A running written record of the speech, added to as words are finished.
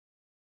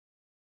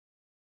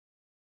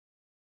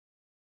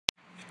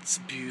It's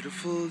a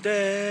beautiful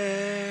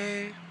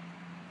day.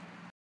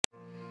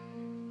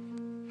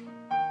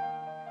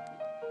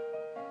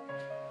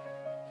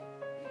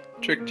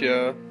 Tricked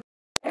ya.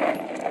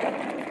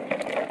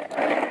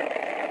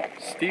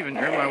 Steven,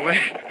 you're in my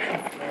way.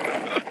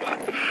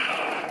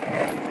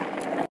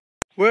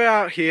 We're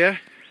out here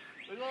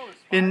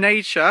in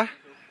nature.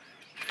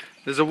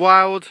 There's a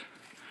wild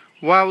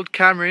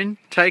Cameron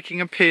taking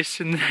a piss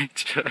in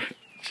nature.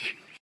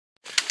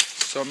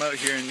 So I'm out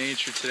here in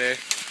nature today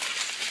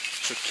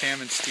with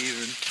Cam and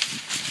Steven.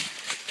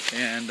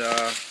 And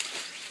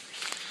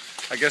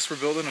I guess we're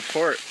building a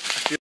fort.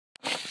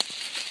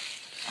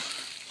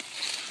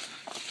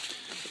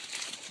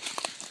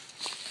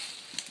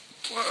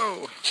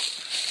 Whoa!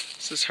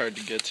 This is hard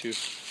to get to.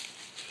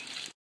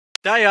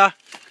 Daya!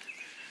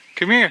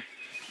 Come here!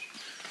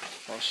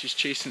 Oh, she's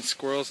chasing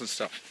squirrels and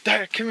stuff.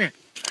 Daya, come here!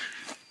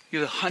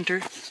 You're the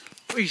hunter?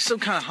 Are you some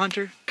kind of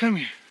hunter? Come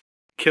here.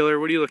 Killer,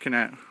 what are you looking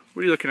at?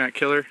 What are you looking at,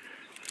 Killer?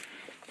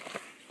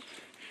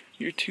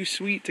 You're too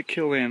sweet to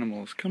kill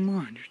animals. Come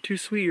on, you're too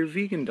sweet. You're a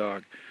vegan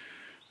dog.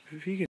 You're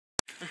vegan.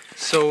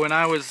 So when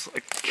I was a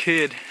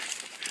kid,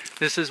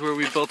 this is where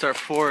we built our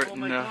fort. Oh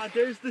my god,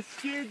 there's the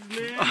skids,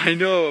 man! I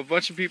know, a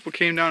bunch of people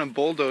came down and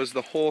bulldozed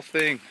the whole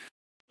thing.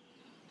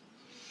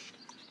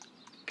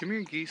 Come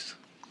here, geese.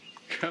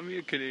 Come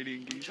here,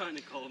 Canadian geese. I'm trying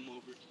to call him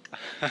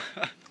over.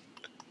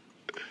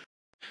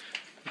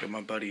 Got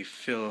my buddy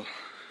Phil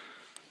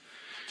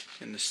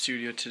in the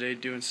studio today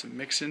doing some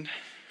mixing.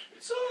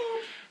 What's up?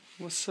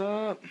 What's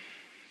up?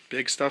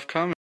 Big stuff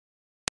coming.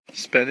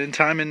 Spending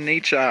time in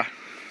nature.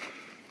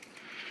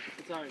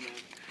 It's alright, man.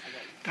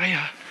 I got you.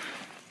 Daya.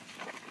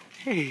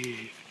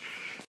 Hey.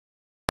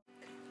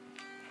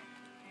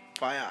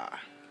 Fire.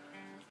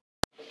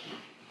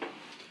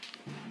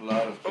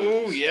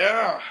 Oh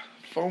yeah.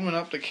 Foaming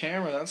up the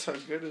camera. That's how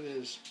good it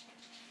is.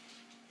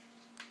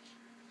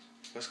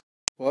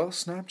 Well,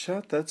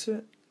 Snapchat, that's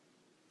it.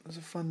 It was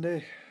a fun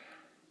day.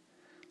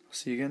 I'll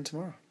see you again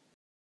tomorrow.